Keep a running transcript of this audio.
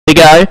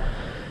go.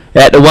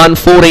 At the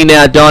 140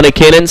 now, Dinah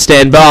Kennan,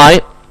 stand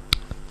by.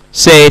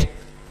 Set.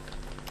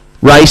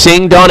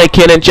 Racing, Dinah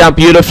Kennan jumped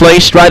beautifully,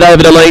 straight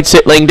over the lead,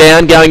 settling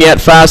down, going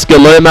out fast,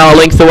 Galermo a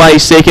length away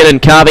second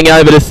and carving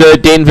over to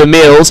third, Denver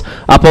Mills.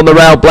 Up on the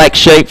rail, Black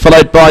Sheep,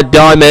 followed by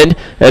Diamond,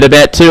 at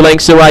about 2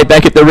 lengths away,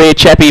 back at the rear,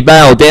 Chappie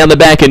Bale, down the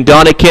back, and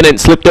Dinah Kennan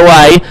slipped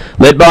away,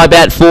 led by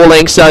about 4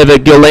 lengths over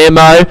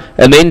Galermo,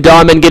 and then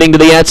Diamond getting to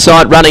the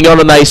outside, running on,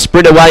 and they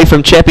sprint away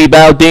from Chappie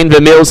Bale,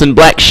 Denver Mills and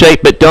Black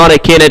Sheep, but Dinah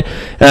Kennan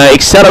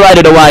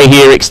accelerated away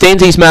here,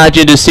 extends his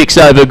margin to 6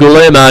 over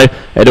Galermo,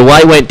 and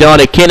away went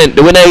Dinah Kennan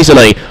to win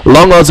easily.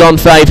 Long odds on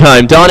fave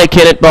home. Dinah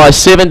Kennan by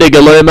 7 to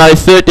Galermo,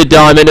 third to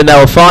Diamond, and they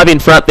were 5 in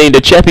front then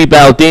to Chappie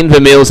Bale,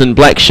 Denver Mills and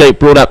Black Sheep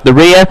brought up the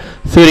rear.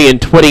 30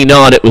 and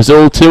 29, it was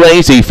all too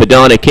easy for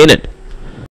Dinah Kennan.